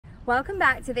Welcome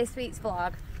back to this week's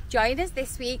vlog. Join us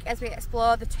this week as we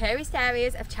explore the tourist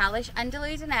areas of Calis and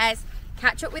Olu Deniz,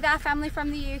 catch up with our family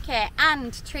from the UK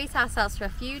and treat ourselves for a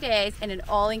few days in an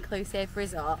all-inclusive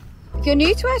resort. If you're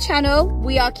new to our channel,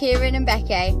 we are Kieran and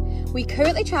Beckie. We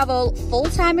currently travel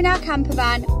full-time in our camper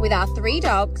van with our 3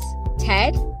 dogs,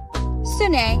 Ted,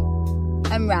 Sonny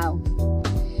and Ralph.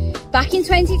 Back in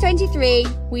 2023,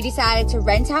 we decided to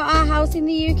rent out our house in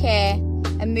the UK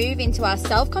and move into our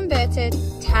self-converted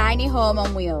tiny home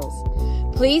on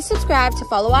wheels. Please subscribe to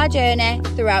follow our journey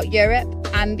throughout Europe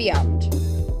and beyond.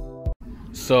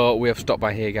 So we have stopped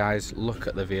by here, guys. Look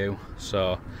at the view.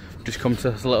 So we've just come to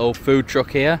this little food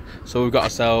truck here. So we've got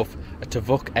ourselves a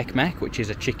tavuk ekmek, which is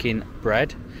a chicken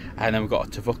bread, and then we've got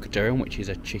a tavuk dürüm, which is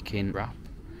a chicken wrap,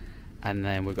 and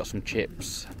then we've got some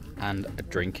chips and a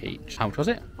drink each. How much was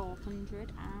it?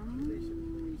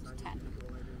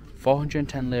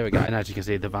 410 lira, guys. And as you can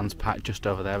see, the van's packed just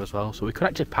over there as well, so we could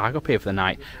actually park up here for the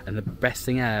night. And the best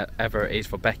thing ever is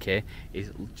for Beckie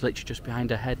is literally just behind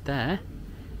her head there.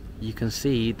 You can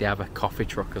see they have a coffee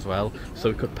truck as well, so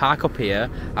we could park up here,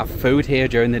 have food here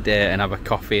during the day and have a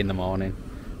coffee in the morning.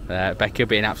 Beckie will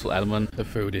be an absolute element. The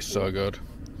food is so good.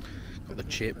 Got the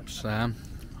chips there.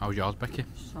 How's yours, Beckie?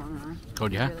 So nice.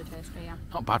 Good, yeah? Really tasty, yeah.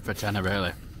 Not bad for a tenner,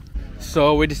 really.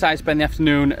 So we decided to spend the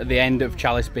afternoon at the end of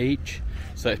Calis Beach.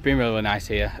 So it's been really nice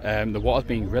here. The water's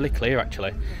been really clear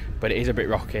actually, but it is a bit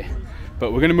rocky.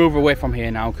 But we're going to move away from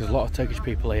here now because a lot of Turkish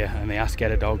people here and they are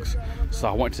scared of dogs. So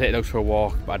I want to take the dogs for a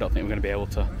walk, but I don't think we're going to be able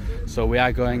to. So we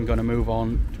are going to move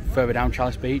on further down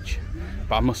Calis Beach.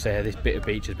 But I must say this bit of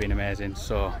beach has been amazing.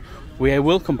 So we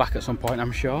will come back at some point,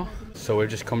 I'm sure. So we've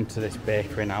just come to this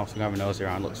bakery now, so I'm going to have a nosy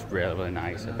around. Looks really, really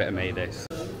nice. A bit of me this.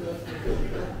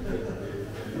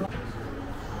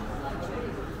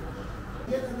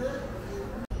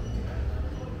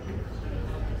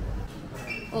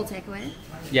 All takeaway?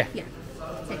 Yeah. Yeah,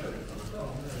 takeaway.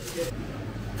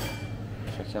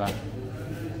 Check it out.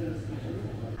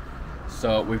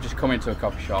 So we've just come into a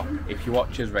coffee shop. If you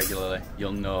watch us regularly,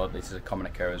 you'll know this is a common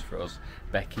occurrence for us.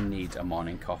 Beckie needs a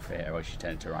morning coffee or else she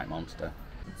turns into a right monster.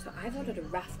 So I've ordered a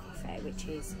RAF coffee, which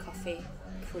is coffee,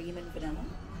 cream and vanilla.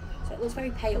 So it looks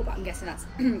very pale, but I'm guessing that's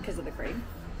because of the cream.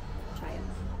 Try it.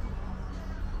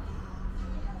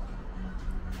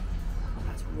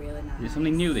 Really nice. Is it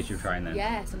something new that you're trying then?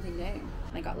 Yeah, something new. And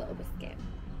I got a little biscuit.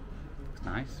 It's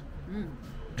nice.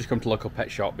 Just come to local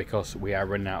pet shop because we are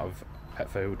running out of pet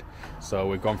food. So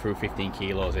we've gone through 15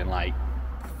 kilos in like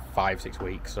 5-6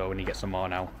 weeks, so we need to get some more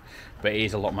now. But it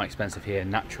is a lot more expensive here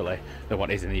naturally than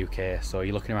what it is in the UK. So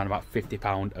you're looking around about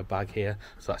 £50 a bag here.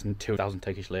 So that's 2,000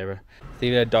 Turkish lira.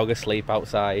 See a dog asleep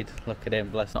outside. Look at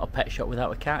him. Bless. Not a pet shop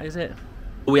without a cat, is it?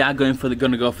 We are going to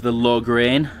go for the low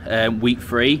grain, wheat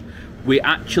free. We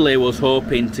actually was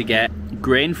hoping to get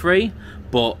grain free,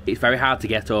 but it's very hard to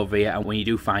get over here, and when you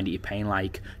do find it, you're paying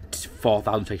like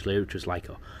 4,000 Turkish lira, which is like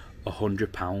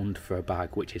 £100 for a bag,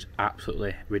 which is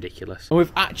absolutely ridiculous. And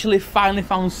we've actually finally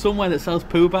found somewhere that sells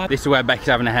poo bags. This is where Beckie's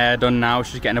having her hair done now.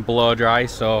 She's getting a blow dry,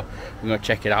 so we're going to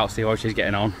check it out, see how she's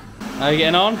getting on. How are you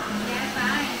getting on?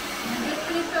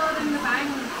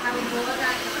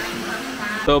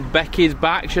 So Beckie's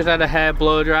back, she's had her hair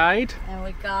blow dried. There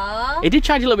we go. He did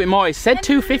charge a little bit more, he said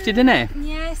 £250, didn't he?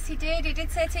 Yes, he did. He did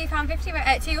say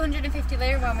 £2.50, 250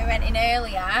 lira when we went in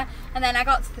earlier. And then I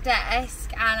got to the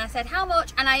desk and I said, how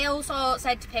much? And I also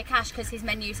said to pay cash because his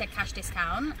menu said cash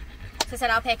discount. So I said,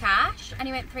 I'll pay cash. And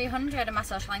he went 300 and my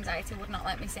social anxiety would not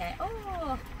let me say,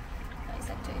 oh. But he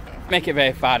said 250. Make it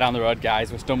very far down the road,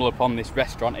 guys. We stumbled upon this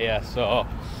restaurant here, so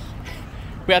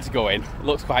we had to go in. It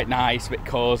looks quite nice, a bit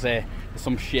cosy. There's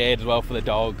some shade as well for the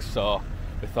dogs, so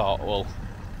we thought, well,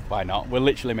 why not? We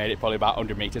literally made it probably about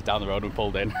 100 metres down the road and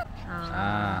pulled in.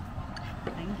 Thank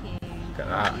you. Look at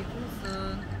that.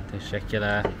 Just shake you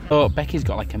there. Oh, Beckie's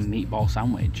got like a meatball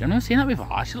sandwich. I've never seen that before.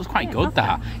 Actually, looks quite good,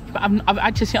 that. But I've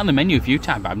actually seen it on the menu a few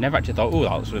times, but I've never actually thought, oh,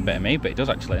 that looks a bit of meat, but it does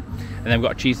actually. And then we've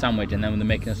got a cheese sandwich, and then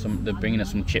they're bringing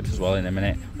us some chips as well in a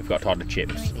minute. We've got to order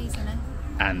chips.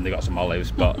 And they got some olives,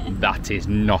 but that is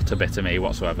not a bit of me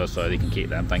whatsoever, so they can keep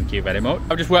them. Thank you very much.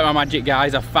 I've just worked my magic,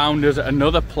 guys. I found us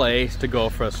another place to go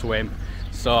for a swim.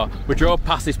 So we drove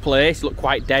past this place, it looked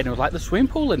quite dead, and I was like, there's a swimming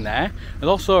pool in there. There's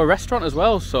also a restaurant as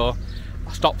well, so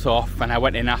I stopped off and I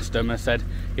went in and asked them, and I said,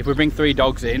 if we bring 3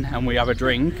 dogs in and we have a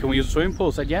drink, can we use the swimming pool?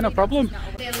 I said, yeah, no problem.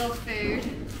 They love food.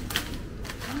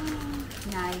 Oh,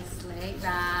 nicely,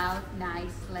 Ralph,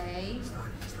 nicely.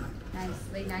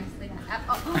 Nicely.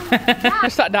 I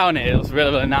sat down here, it was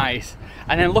really, really nice.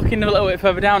 And then looking a little bit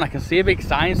further down, I can see a big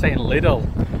sign saying Lidl.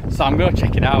 So I'm going to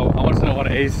check it out. I want to know what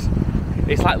it is.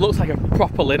 It's like, looks like a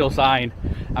proper Lidl sign.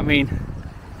 I mean,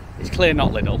 it's clearly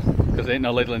not Lidl, because because there ain't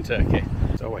no Lidl in Turkey.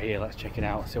 So we're here, let's check it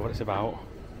out, see what it's about.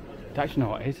 I don't actually know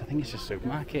what it is. I think it's just a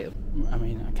supermarket. I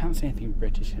mean, I can't see anything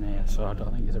British in here, so I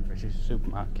don't think it's a British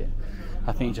supermarket.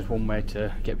 I think it's just one way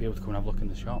to get people to come and have a look in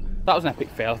the shop. That was an epic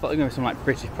fail. I thought there was going to be some like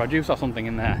British produce or something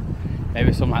in there.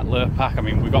 Maybe some like Lurpak. I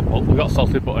mean, we got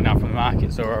salted butter now from the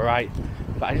market, so we're alright.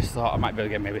 But I just thought I might be able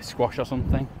to get maybe squash or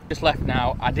something. Just left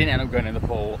now. I didn't end up going in the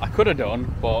pool. I could have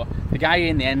done, but the guy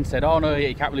in the end said, "Oh no,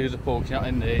 you can't really use the pool because you're not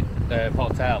in the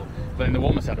hotel." But then the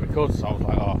woman said we could, so I was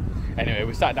like, "Oh." Anyway,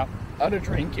 we sat down, had a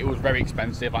drink. It was very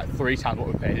expensive, like 3 times what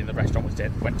we paid in the restaurant we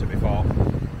went to before.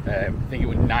 I think it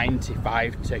was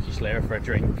 95 Turkish lira for a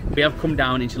drink. We have come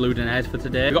down into Olu Deniz for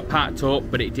today. We got parked up,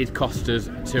 but it did cost us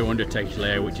 200 Turkish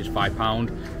lira, which is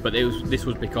 £5. But this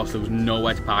was because there was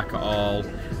nowhere to park at all.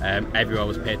 Everywhere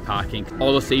was paid parking.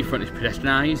 All the seafront is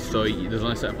pedestrianised, so there's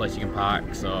only a certain place you can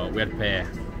park. So we had to pay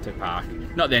to park.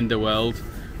 Not the end of the world.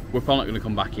 We're probably not going to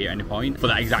come back here at any point for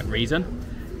that exact reason.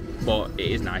 But it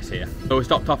is nice here. So we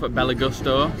stopped off at Bella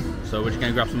Gusto, so we're just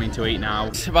going to grab something to eat now.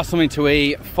 I've had something to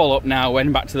eat, full up now,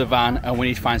 heading back to the van, and we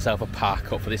need to find ourselves a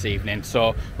park up for this evening.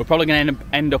 So we're probably going to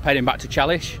end up heading back to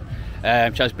Calis,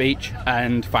 Calis Beach,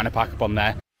 and find a park up on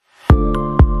there.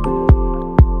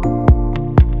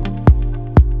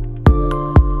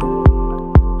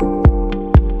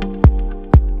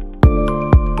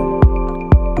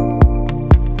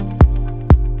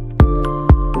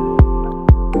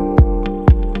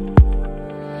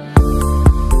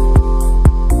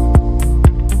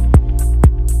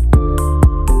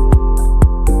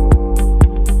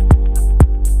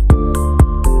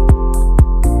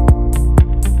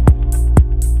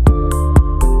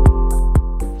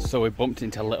 So we bumped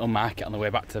into a little market on the way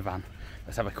back to the van.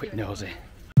 Let's have a quick nosy.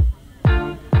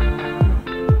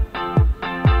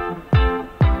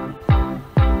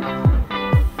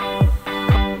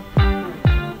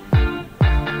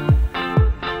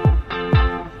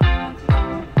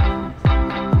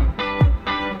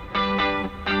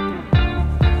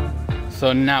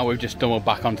 So now we've just stumbled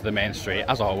back onto the main street,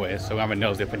 as always, so we're having a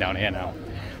nosy up and down here now.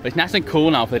 But it's nice and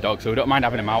cool now for the dogs, so we don't mind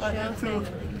having them out.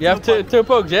 You have two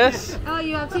pugs, yes? Oh,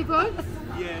 you have 2 pugs?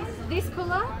 Yes. This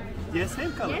colour? Yes,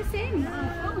 same color. Yes, same. Oh,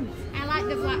 fun. I like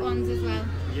the black ones as well.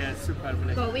 Yes, super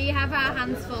black. But we have our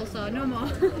hands full, so no more.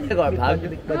 I got a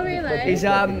pug. Oh, really? He's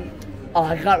oh,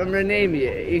 I can't remember the name.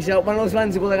 He's one of those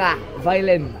ones that go like that,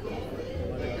 violin.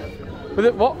 With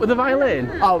it, what? With the violin?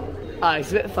 Oh,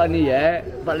 it's a bit funny, yeah,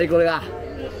 but they go like that.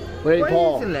 With his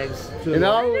paw. Legs? You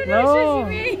know? No.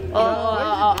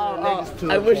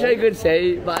 I wish I could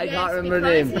say, but I can't remember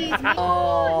the name.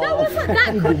 Oh.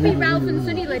 That could be Ralph and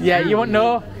Sonny lay down. Yeah, you won't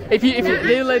know. If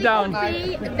they lay down. That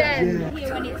could be them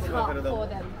here when it's hot for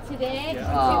them. Today, it's too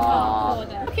hot for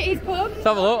them. Look at his pug. Let's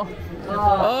have a look.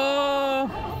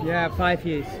 Oh. Yeah, 5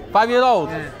 years. 5 years old?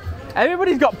 Yeah.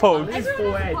 Everybody's got pugs.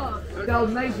 Everyone's got pugs. That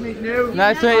was nice meeting you.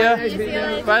 Nice to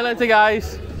meet you. Bye later,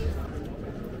 guys.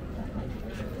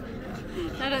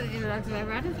 I don't think the dogs have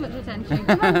ever had as much attention.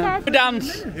 Come on, Ted.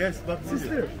 Dance. Yes, but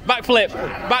sister. Backflip.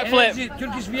 Backflip.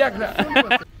 Turkish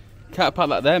Viagra. Can't park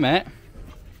that there, mate.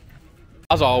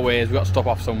 As always, we've got to stop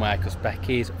off somewhere because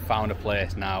Beckie's found a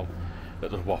place now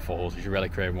that does waffles. She's really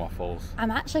craving waffles.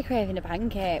 I'm actually craving a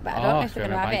pancake, but I don't know if they're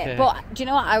going to have pancake. it. But do you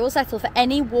know what? I will settle for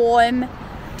any warm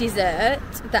dessert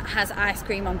that has ice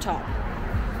cream on top.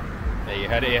 There, you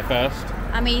heard it here first.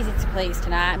 I'm easy to please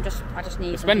tonight. I just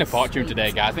need. We spend a fortune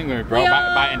today, guys. I think we're broke.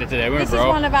 By the end of today, we're broke. This is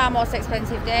one of our most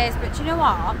expensive days, but do you know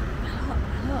what? I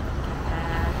don't care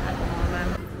at the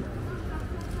moment.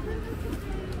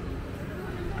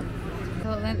 I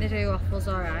don't think they do waffles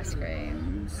or ice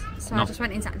creams. So I just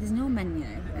went inside. There's no menu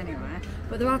anywhere,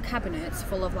 but there are cabinets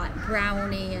full of like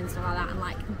brownie and stuff like that, and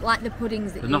like the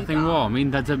puddings that There's you nothing got. warm. I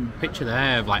mean, there's a picture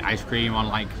there of like ice cream on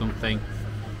like something.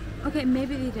 Okay,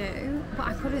 maybe they do, but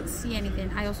I couldn't see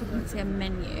anything. I also couldn't see a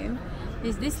menu.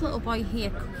 There's this little boy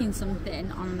here cooking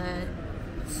something on the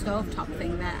stovetop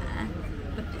thing there,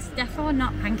 but it's definitely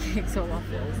not pancakes or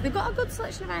waffles. They've got a good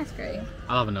selection of ice cream.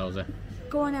 I'll have a nosy.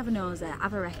 Go and have a nosy,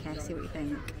 have a recce, see what you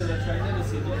think.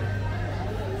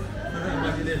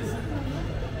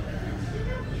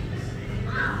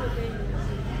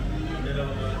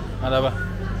 I'll have a...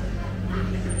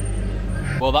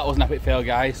 Well, that was an epic fail,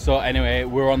 guys. So anyway,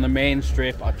 we're on the main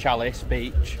strip of Calis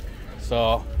Beach.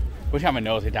 So we're just having a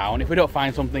nosy down. If we don't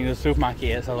find something, there's a supermarket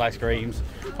here that sells ice creams.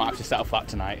 Might have to settle for that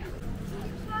tonight.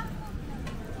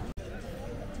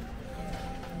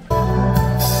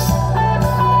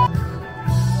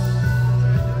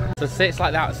 So to say it's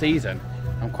like that out of season,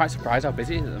 I'm quite surprised how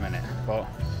busy it is at the minute. But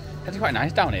it's quite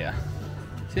nice down here.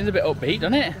 Seems a bit upbeat,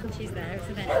 doesn't it? She's there,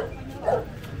 isn't it?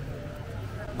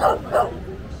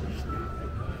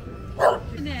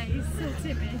 He's so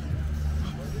timid.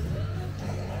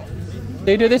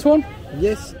 Do you do this one?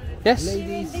 Yes. Yes.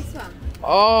 Ladies. This one.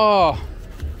 Oh,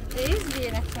 It is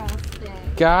Viennetta on a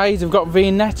stick. guys, we've got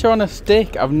Viennetta on a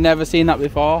stick. I've never seen that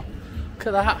before. Look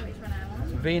at that. Which one I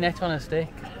want? Viennetta on a stick.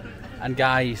 And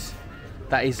guys,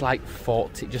 that is like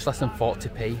 40, just less than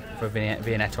 40p for a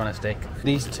Viennetta on a stick.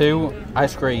 These two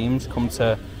ice creams come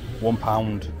to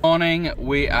 £1. Morning,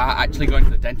 we are actually going to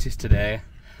the dentist today.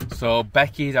 So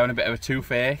Beckie's having a bit of a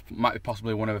toothache. Might be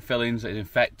possibly one of her fillings that is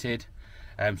infected.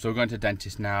 So we're going to the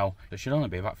dentist now. It should only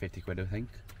be about 50 quid, I think.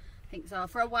 I think so.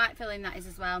 For a white filling, that is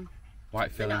as well.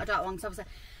 White filling. Not a dark one, because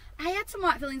obviously I had some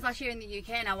white fillings last year in the UK,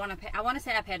 and I want to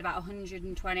say I paid about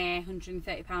 120,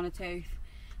 130 pound a tooth,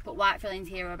 but white fillings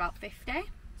here are about 50,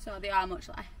 so they are much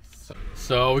less.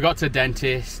 So we got to the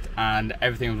dentist and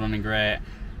everything was running great.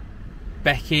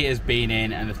 Becky has been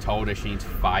in and they've told her she needs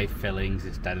 5 fillings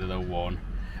instead of the 1,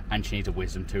 and she needs a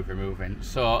wisdom tooth removing.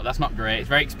 So that's not great. It's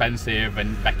very expensive,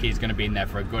 and Becky's going to be in there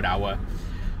for a good hour.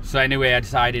 So anyway, I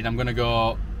decided I'm going to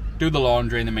go do the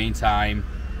laundry in the meantime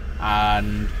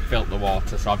and filter the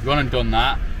water. So I've gone and done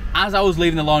that. As I was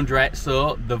leaving the laundrette,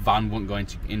 so the van wouldn't go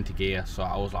into gear. So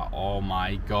I was like, oh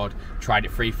my god. Tried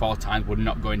it 3-4 times, would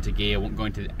not go into gear, wouldn't go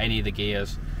into any of the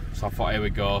gears. So I thought, here we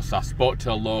go. So I spoke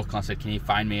to a local and I said, can you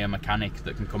find me a mechanic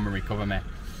that can come and recover me?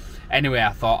 Anyway,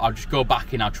 I thought I'll just go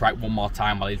back in, I'll try it one more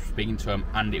time while he's speaking to him,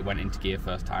 and it went into gear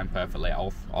first time perfectly,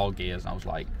 all gears. And I was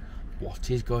like, what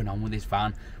is going on with this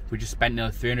van? We just spent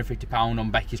nearly £350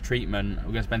 on Becky's treatment.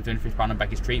 We're going to spend £350 on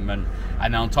Becky's treatment,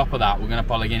 and then on top of that, we're going to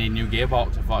probably get a new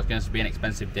gearbox. I thought it was going to be an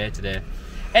expensive day today.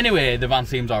 Anyway, the van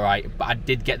seems alright, but I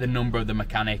did get the number of the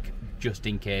mechanic just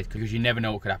in case, because you never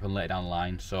know what could happen later down the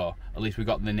line. So at least we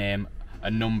got the name, a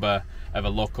number of a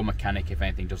local mechanic if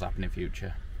anything does happen in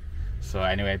future. So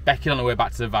anyway, Becky on the way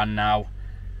back to the van now.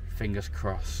 Fingers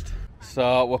crossed.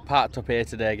 So we're parked up here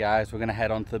today, guys. We're going to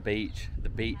head on to the beach. The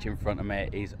beach in front of me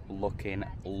is looking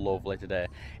lovely today.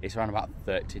 It's around about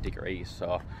 30 degrees,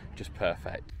 so just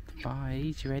perfect.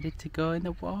 Boys, you ready to go in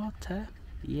the water?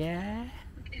 Yeah?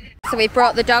 So we've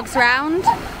brought the dogs round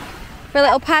for a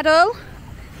little paddle.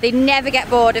 They never get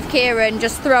bored of Kieran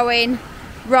just throwing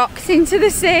rocks into the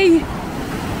sea,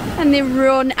 and they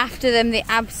run after them. They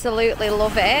absolutely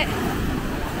love it.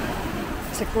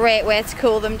 It's a great way to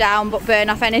cool them down but burn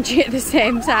off energy at the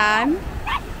same time.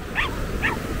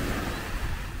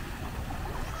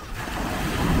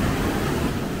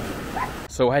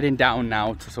 So we're heading down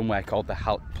now to somewhere called the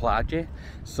Plage.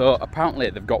 So apparently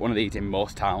they've got one of these in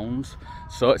most towns.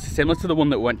 So it's similar to the one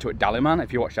that we went to at Daliman,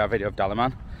 if you watched our video of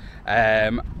Daliman.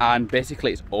 And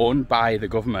basically it's owned by the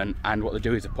government, and what they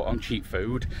do is they put on cheap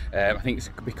food. I think it's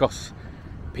because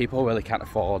people really can't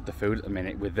afford the food at the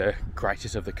minute with the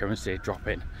crisis of the currency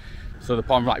dropping. So they're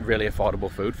putting like really affordable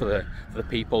food for the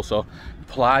people. So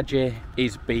Plage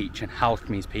is beach and Halk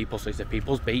means people, so it's a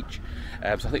people's beach. So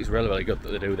I think it's really, really good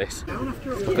that they do this.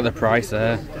 Look at the price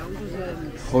there,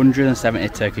 170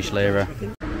 Turkish lira.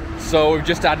 So we've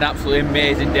just had an absolutely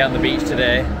amazing day on the beach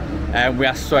today. We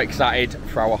are so excited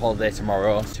for our holiday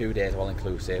tomorrow. 2 days all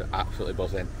inclusive, absolutely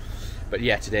buzzing. But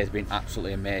yeah, today's been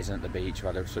absolutely amazing at the beach.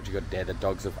 We've had such a good day. The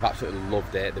dogs have absolutely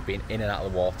loved it. They've been in and out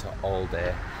of the water all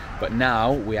day. But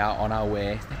now we are on our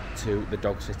way to the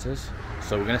dog sitters.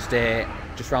 So we're going to stay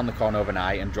just around the corner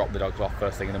overnight and drop the dogs off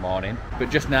first thing in the morning. But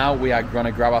just now we are going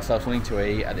to grab ourselves something to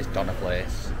eat at this Donna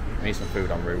place. We need some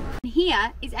food en route.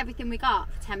 Here is everything we got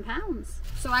for £10.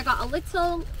 So I got a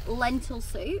little lentil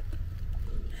soup.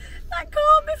 That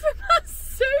can't be from my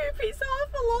soup, it's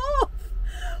half a loaf.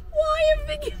 Why have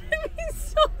they given me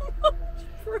so much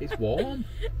bread? It's warm.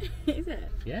 Is it?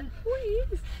 Yeah.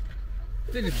 Please.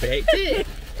 They just baked it.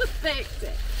 Just baked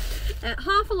it.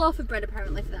 Half a loaf of bread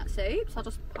apparently for that soup, so I'll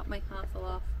just pop my half a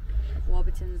loaf of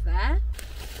Warburtons there.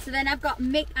 So then I've got,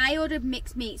 I ordered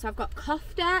mixed meat, so I've got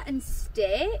kofta and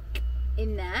steak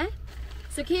in there.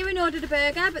 So Kieran ordered a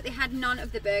burger, but they had none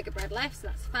of the burger bread left, so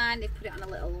that's fine. They've put it on a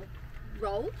little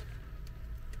roll.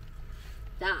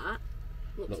 That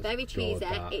looks very cheesy.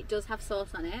 That. It does have sauce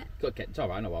on it. Okay, it's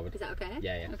alright, no bother. Is that okay?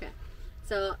 Yeah, yeah. Okay.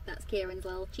 So that's Kieran's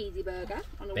little cheesy burger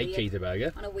on a Big cheesy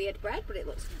burger. On a weird bread, but it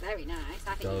looks very nice.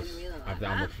 I think you're going to really like that.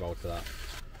 I'm looking forward to that.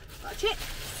 Got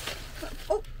chips.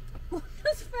 Oh,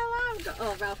 just fell out.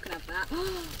 Oh, Ralph can have that.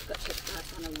 Got chip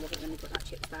spice on. I love it when they put that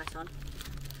chip spice on.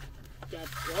 Dead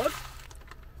good.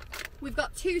 We've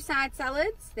got 2 side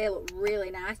salads. They look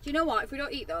really nice. Do you know what? If we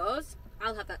don't eat those,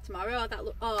 I'll have that tomorrow. That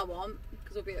look all I want,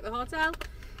 because we'll be at the hotel.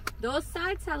 Those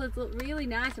side salads look really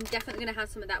nice. I'm definitely going to have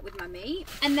some of that with my meat.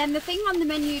 And then the thing on the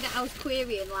menu that I was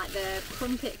querying, like the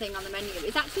crumpet thing on the menu,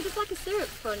 is actually just like a syrup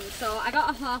sponge. So I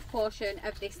got a half portion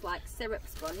of this like syrup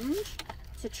sponge.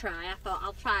 to try. I thought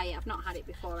I'll try it. I've not had it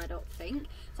before, I don't think.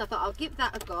 So I thought I'll give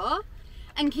that a go.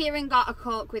 And Kieran got a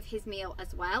Coke with his meal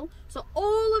as well. So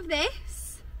all of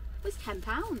this was £10.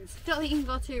 Don't think you can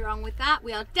go too wrong with that.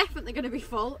 We are definitely going to be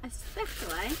full,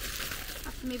 especially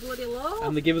after me bloody loaf.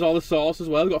 And they give us all the sauce as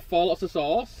well. We've got 4 lots of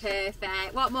sauce.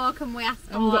 Perfect. What more can we ask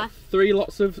for? And we've got 3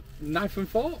 lots of knife and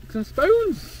forks and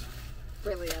spoons.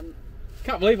 Brilliant.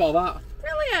 Can't believe all that.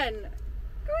 Brilliant.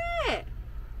 Great.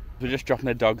 We're just dropping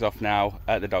the dogs off now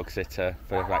at the dog sitter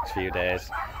for the next few days.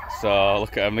 So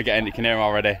look at them, they're getting, you can hear them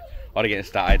already getting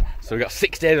started. So we've got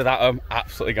 6 days without them,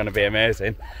 absolutely going to be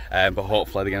amazing. But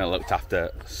hopefully they're going to look looked after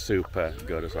super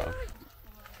good as well.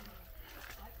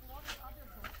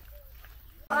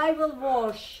 I will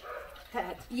wash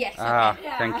Ted. Yes. Ah, Okay.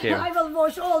 thank you. I will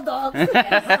wash all dogs.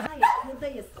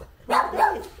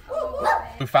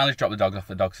 We finally dropped the dogs off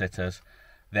the dog sitters.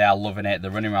 They are loving it.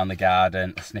 They're running around the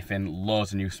garden, sniffing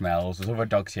loads of new smells. There's other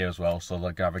dogs here as well, so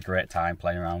they're going to have a great time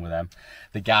playing around with them.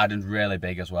 The garden's really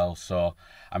big as well, so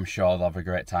I'm sure they'll have a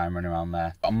great time running around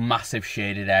there. Got a massive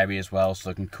shaded area as well, so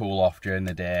they can cool off during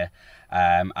the day.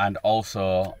 And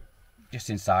also, just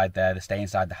inside there, they stay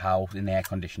inside the house in the air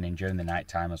conditioning during the night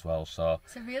time as well. So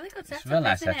it's a really good setup, really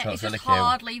nice isn't it? setup, It's really just cute.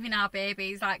 hard leaving our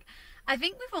babies. Like, I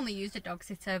think we've only used a dog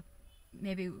sitter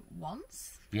maybe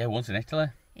once. yeah, once in Italy.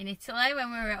 In Italy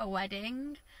when we were at a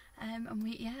wedding, and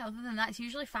other than that it's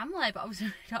usually family, but obviously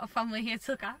we've got a family here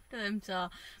to look after them. So,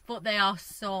 but they are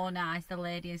so nice. The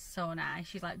lady is so nice.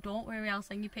 She's like, don't worry, I'll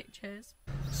send you pictures.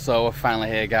 So we're finally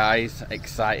here, guys.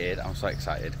 Excited. I'm so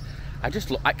excited. I just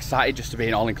look excited just to be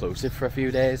an all-inclusive for a few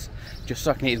days, just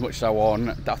so I can eat as much as I want,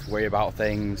 don't have to worry about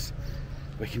things.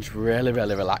 We can just really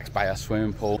relax by our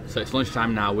swimming pool. So it's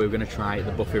lunchtime now. We're going to try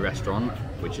the buffet restaurant,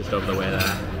 which is just over the way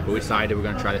there. But we decided we're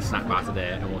going to try the snack bar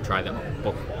today, and we'll try the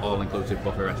all-inclusive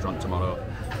buffet restaurant tomorrow.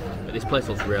 But this place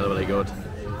looks really good.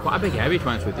 Quite a big area, to be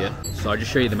honest with you. So I'll just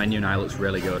show you the menu now. It looks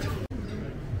really good.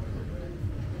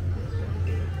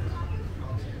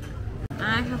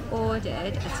 I have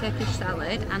ordered a Turkish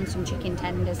salad and some chicken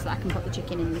tenders so I can put the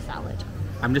chicken in the salad.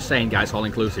 I'm just saying, guys,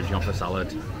 all-inclusive, you want for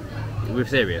salad. We're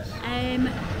serious?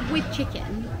 With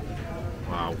chicken.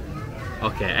 Wow.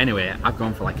 Okay, anyway, I've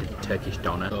gone for like a Turkish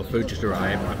doner. So food just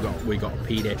arrived. We got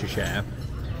pide to share.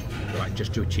 So like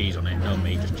just do cheese on it, no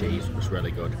meat, just cheese. It's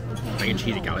really good. Making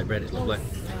cheesy garlic bread, it's lovely.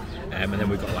 And then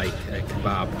we've got like a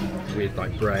kebab with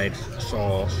like bread,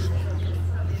 sauce,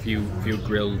 a few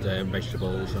grilled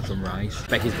vegetables and some rice.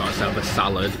 Becky's got herself a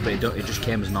salad, but it just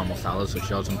came as normal salad, so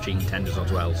she had some chicken tenders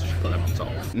as well, so she put them on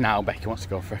top. Now Becky wants to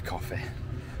go for a coffee,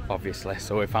 obviously,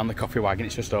 so we found the coffee wagon.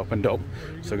 It's just opened up,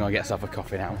 so we're going to get herself a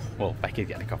coffee now. Well, Becky's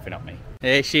getting a coffee, not me.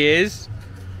 Here she is.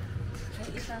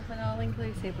 Get yourself an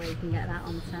all-inclusive where you can get that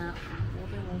on tap.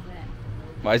 Love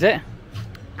it. What is it?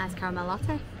 Ice caramel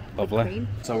latte. Lovely. Cream.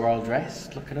 So we're all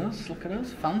dressed. Look at us,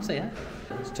 fancy, eh?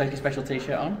 Let's take a special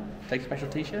t-shirt on. Take a special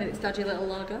t-shirt. It's dodgy little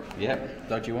logo. Yep,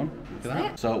 dodgy one. Look at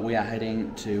that. So we are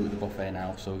heading to the buffet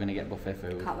now, so we're going to get buffet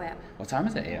food. Can't wait. What time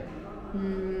is it here?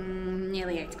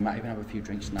 Nearly 8. We might even have a few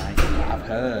drinks tonight. I've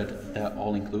heard that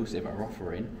all-inclusive are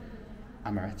offering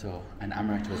amaretto, and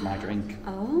amaretto is my drink.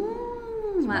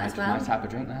 Oh, might as well. My type of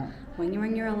drink, that. When you're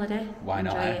on your holiday, Why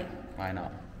not, enjoy eh? it. Why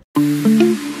not?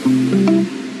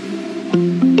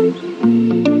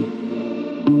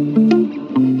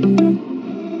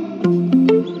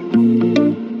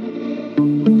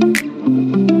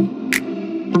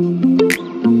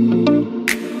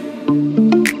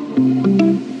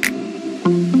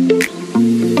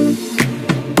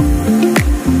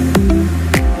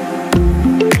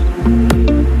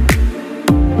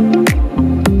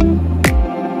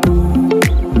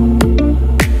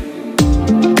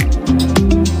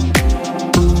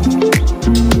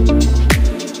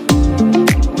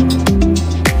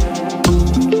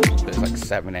 It's like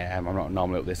 7 AM. I'm not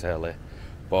normally up this early,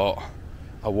 but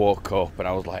I woke up and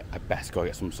I was like, I best go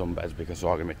get some sunbeds because they're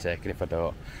all going to be taken if I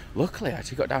don't. Luckily, I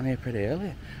actually got down here pretty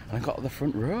early and I got to the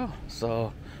front row.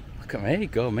 So look at me,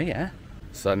 go me, eh?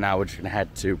 So now we're just going to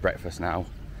head to breakfast now.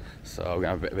 So we're going to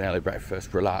have a bit of an early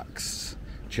breakfast, relax,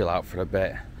 chill out for a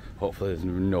bit. Hopefully there's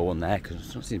no one there because there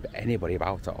doesn't seem to be anybody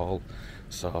about at all.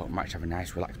 So we might just have a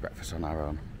nice relaxed breakfast on our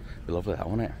own. Be lovely, that,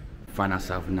 won't it? Find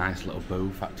ourselves a nice little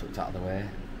booth that tucked out of the way.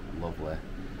 Lovely.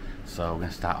 So we're going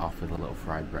to start off with a little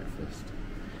fried breakfast.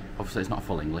 Obviously it's not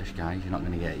full English, guys. You're not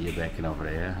going to get your bacon over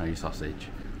here or your sausage.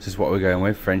 This is what we're going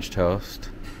with: French toast,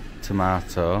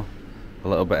 tomato, a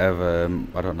little bit of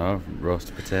I don't know,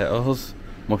 roasted potatoes,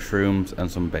 mushrooms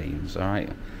and some beans. Alright,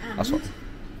 that's what.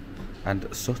 And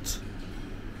soot,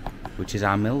 which is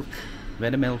our milk,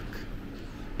 made of milk.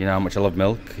 You know how much I love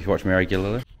milk if you watch me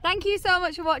regularly. Thank you so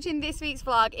much for watching this week's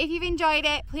vlog. If you've enjoyed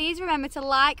it, please remember to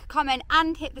like, comment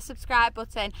and hit the subscribe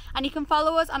button. And you can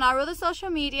follow us on our other social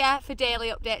media for daily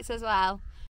updates as well.